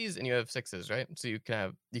have threes and you have sixes, right? So you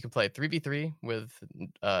can play 3v3 with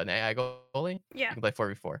an AI goalie. Yeah. You can play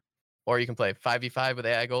 4v4, or you can play 5v5 with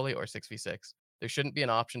AI goalie, or 6v6. There shouldn't be an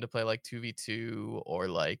option to play like 2v2 or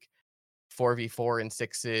like 4v4 and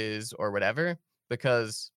sixes or whatever,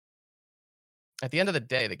 because at the end of the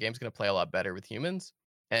day, the game's going to play a lot better with humans.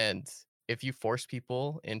 And if you force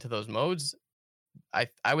people into those modes,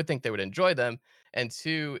 I would think they would enjoy them. And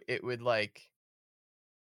two, it would like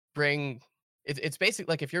bring it's basic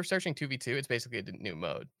like if you're searching 2v2, it's basically a new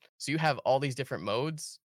mode. So you have all these different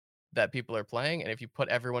modes that people are playing, and if you put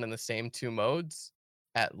everyone in the same two modes,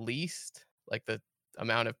 at least like the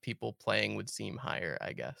amount of people playing would seem higher,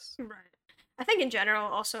 I guess. Right. I think in general,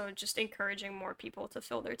 also just encouraging more people to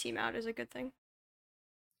fill their team out is a good thing.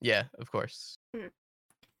 Yeah, of course. Hmm.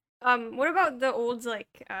 What about the old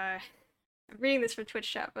like I'm reading this from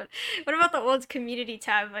Twitch chat, but what about the old community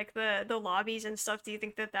tab, like the lobbies and stuff? Do you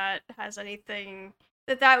think that that has anything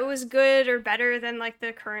that was good or better than like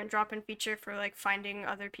the current drop-in feature for like finding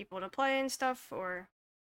other people to play and stuff, or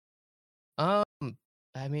Um,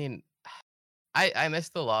 I mean, I miss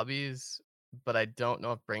the lobbies, but I don't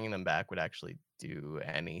know if bringing them back would actually do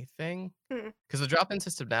anything. hmm. Because the drop-in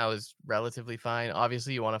system now is relatively fine.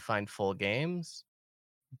 Obviously, you want to find full games,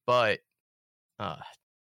 but uh,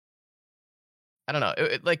 I don't know.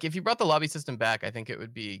 Like if you brought the lobby system back, I think it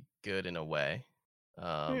would be good in a way.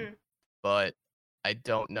 Um, Hmm. but I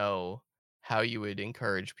don't know how you would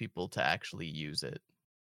encourage people to actually use it.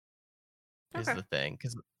 Is Okay. the thing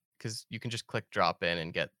because you can just click drop in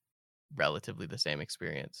and get relatively the same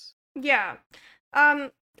experience. Yeah.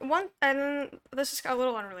 Um, one, and this is a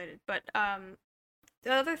little unrelated, but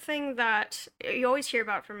the other thing that you always hear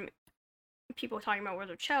about from people talking about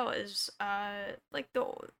World of Shell is like the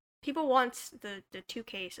people want the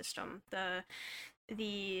 2K system, the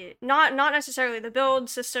not necessarily the build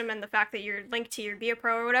system and the fact that you're linked to your Via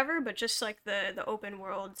Pro or whatever, but just like the open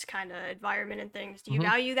worlds kind of environment and things. Do you Mhm.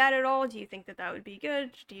 value that at all? Do you think that that would be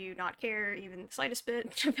good? Do you not care even the slightest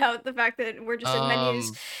bit about the fact that we're just in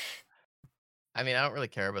menus? Um, I mean, I don't really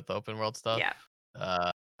care about the open world stuff. Yeah.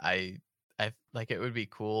 Uh, I I like it would be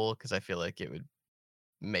cool because I feel like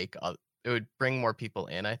make oth it would bring more people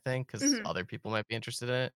in, I think, because Hmm. other people might be interested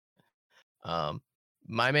in it. Um,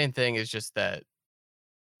 my main thing is just that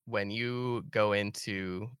when you go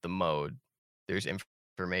into the mode, there's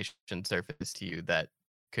information surfaced to you that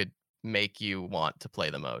could make you want to play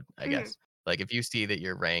the mode, I Hmm. guess. Like if you see that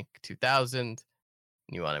you're rank 2000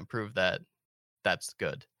 and you want to improve that, that's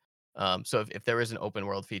good. So if there was an open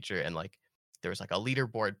world feature and like there was like a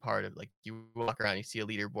leaderboard part of like you walk around, you see a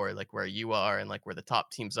leaderboard like where you are and like where the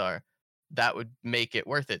top teams are, that would make it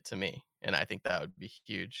worth it to me. And I think that would be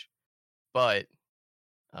huge. But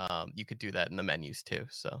you could do that in the menus too.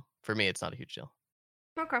 So for me, it's not a huge deal.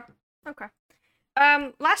 Okay. Okay.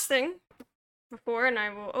 Last thing before, and I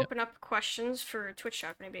will Yep. open up questions for Twitch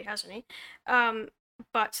chat if anybody has any. Um,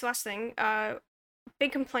 but last thing,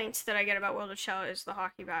 big complaints that I get about World of Shell is the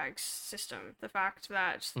hockey bags system. The fact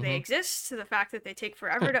that they Hmm. exist, the fact that they take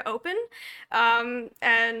forever to open,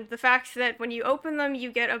 and the fact that when you open them,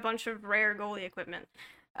 you get a bunch of rare goalie equipment.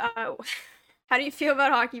 Uh, how do you feel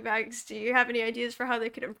about hockey bags? Do you have any ideas for how they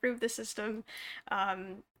could improve the system?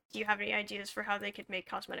 Do you have any ideas for how they could make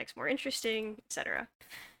cosmetics more interesting, etc.?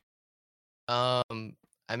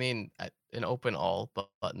 I mean, an open all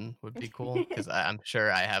button would be cool because I'm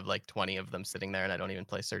sure I have like 20 of them sitting there and I don't even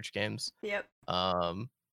play search games. Yep. Um,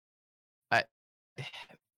 I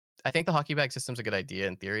I think the hockey bag system's a good idea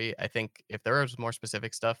in theory. I think if there was more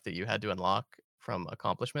specific stuff that you had to unlock from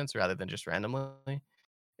accomplishments rather than just randomly,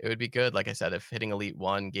 it would be good. Like I said, if hitting Elite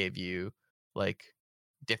One gave you like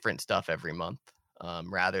different stuff every month,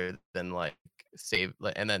 rather than like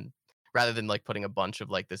and then rather than like putting a bunch of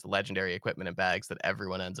like this legendary equipment in bags that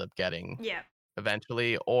everyone ends up getting Yeah.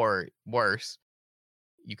 eventually, or worse,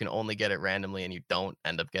 you can only get it randomly and you don't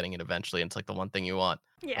end up getting it eventually. And it's like the one thing you want.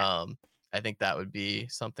 Yeah. Um, I think that would be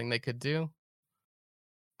something they could do.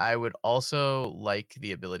 I would also like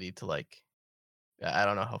the ability to like I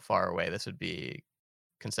don't know how far away this would be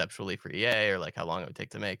conceptually for EA or like how long it would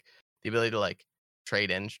take to make the ability to like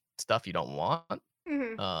trade in stuff you don't want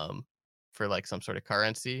Hmm. um for like some sort of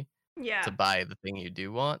currency to Yeah. buy the thing you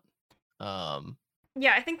do want. Um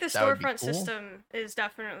Yeah, I think the that would be storefront cool. system is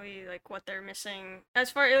definitely like what they're missing as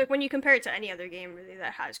far like when you compare it to any other game really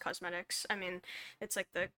that has cosmetics. I mean, it's like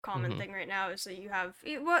the common Hmm. thing right now is that you have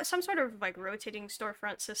well, some sort of like rotating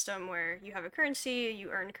storefront system where you have a currency,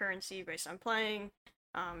 you earn currency based on playing.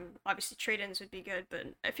 Obviously trade-ins would be good, but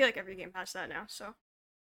I feel like every game has that now. So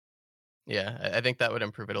Yeah, I think that would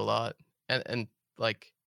improve it a lot. And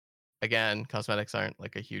like again, cosmetics aren't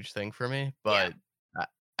like a huge thing for me, yeah, but I,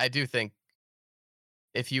 I do think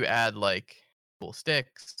if you add like cool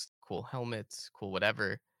sticks, cool helmets, cool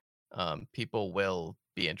whatever, people will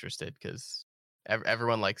be interested because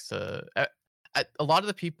everyone likes to. A lot of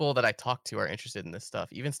the people that I talk to are interested in this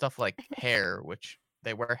stuff, even stuff like hair, which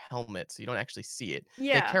they wear helmets, so you don't actually see it.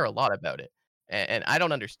 They yeah, care a lot about it, and I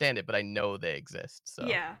don't understand it, but I know they exist.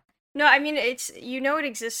 So, yeah. No, I mean it's it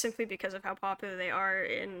exists simply because of how popular they are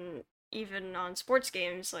in even on sports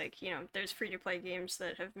games. Like there's free to play games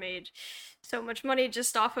that have made so much money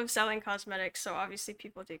just off of selling cosmetics. So obviously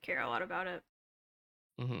people do care a lot about it.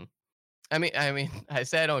 hmm I mean, I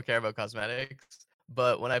say I don't care about cosmetics,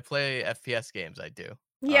 but when I play FPS games, I do.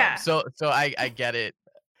 Yeah, So I get it.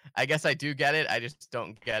 I guess I do get it. I just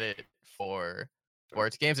don't get it for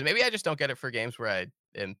sports games, and maybe I just don't get it for games where I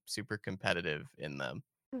am super competitive in them.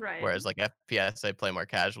 right. Whereas like FPS, I play more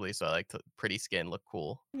casually, so I like to pretty skin, look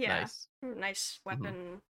cool, Yeah, nice. nice Hmm.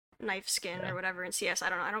 weapon knife skin Yeah. or whatever in CS. I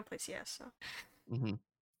don't know. I don't play CS, so. Hmm.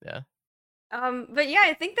 Yeah. But yeah,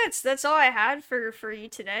 I think that's all I had for you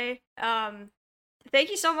today.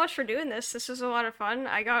 Thank you so much for doing this. This was a lot of fun.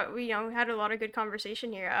 We had a lot of good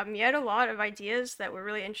conversation here. You had a lot of ideas that were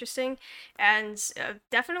really interesting, and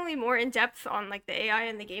definitely more in depth on like the AI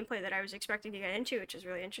and the gameplay that I was expecting to get into, which is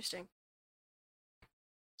really interesting.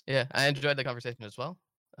 Yeah. I enjoyed the conversation as well.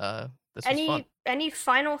 This was fun. Any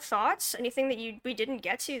final thoughts? Anything that we didn't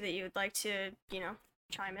get to that you would like to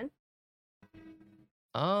chime in?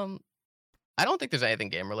 Um, I don't think there's anything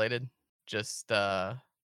game related. Just the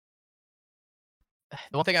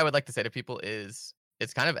one thing I would like to say to people is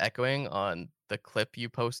it's kind of echoing on the clip you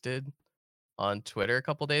posted on Twitter a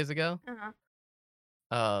couple days ago.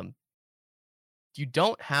 Uh-huh. Um, you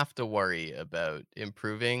don't have to worry about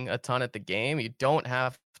improving a ton at the game. You don't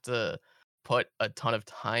have to put a ton of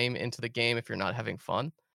time into the game if you're not having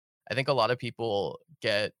fun. I think a lot of people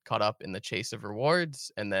get caught up in the chase of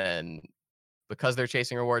rewards, and then because they're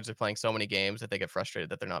chasing rewards, they're playing so many games that they get frustrated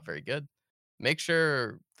that they're not very good. Make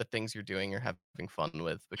sure the things you're doing you're having fun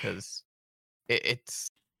with, because it's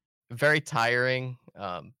very tiring,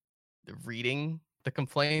 reading the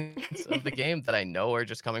complaints of the game that I know are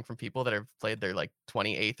just coming from people that have played their, like,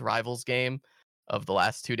 28th Rivals game of the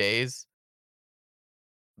last 2 days,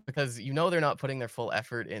 because you know they're not putting their full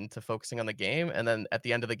effort into focusing on the game, and then at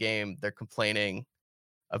the end of the game, they're complaining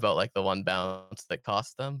about, like, the 1 bounce that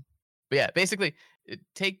cost them. But yeah, basically,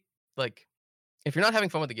 take, like, if you're not having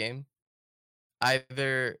fun with the game,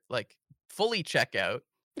 either, like, fully check out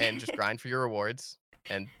and just grind for your rewards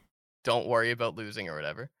and don't worry about losing or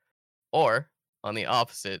whatever. Or on the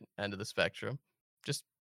opposite end of the spectrum, just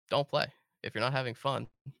don't play. If you're not having fun,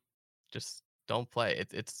 just don't play.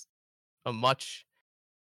 A much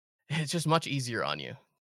it's just much easier on you.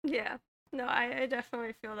 Yeah. No, I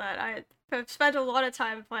definitely feel that. I've spent a lot of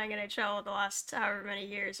time playing NHL the last however many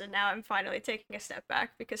years, and now I'm finally taking a step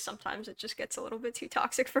back because sometimes it just gets a little bit too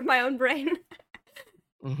toxic for my own brain.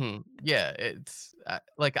 Yeah, it's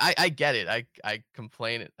like I get it. I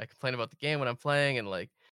complain about the game when I'm playing, and like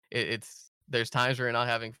it's there's times where you're not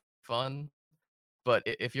having fun, but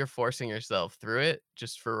if you're forcing yourself through it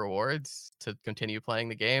just for rewards to continue playing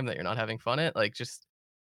the game that you're not having fun at, like just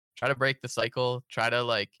try to break the cycle, try to,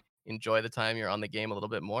 like, enjoy the time you're on the game a little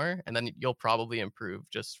bit more, and then you'll probably improve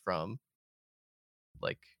just from,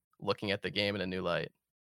 like, looking at the game in a new light.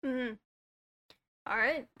 Hmm. All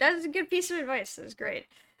right, that is a good piece of advice. That was great.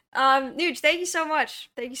 Nuge, thank you so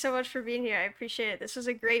much. Thank you so much for being here. I appreciate it. This was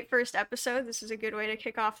a great first episode. This is a good way to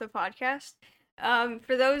kick off the podcast.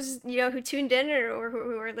 For those who tuned in or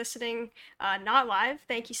who are listening not live,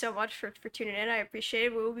 thank you so much for tuning in. I appreciate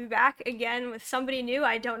it. We will be back again with somebody new.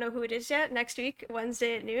 I don't know who it is yet next week,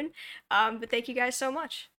 Wednesday at noon. But thank you guys so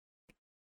much.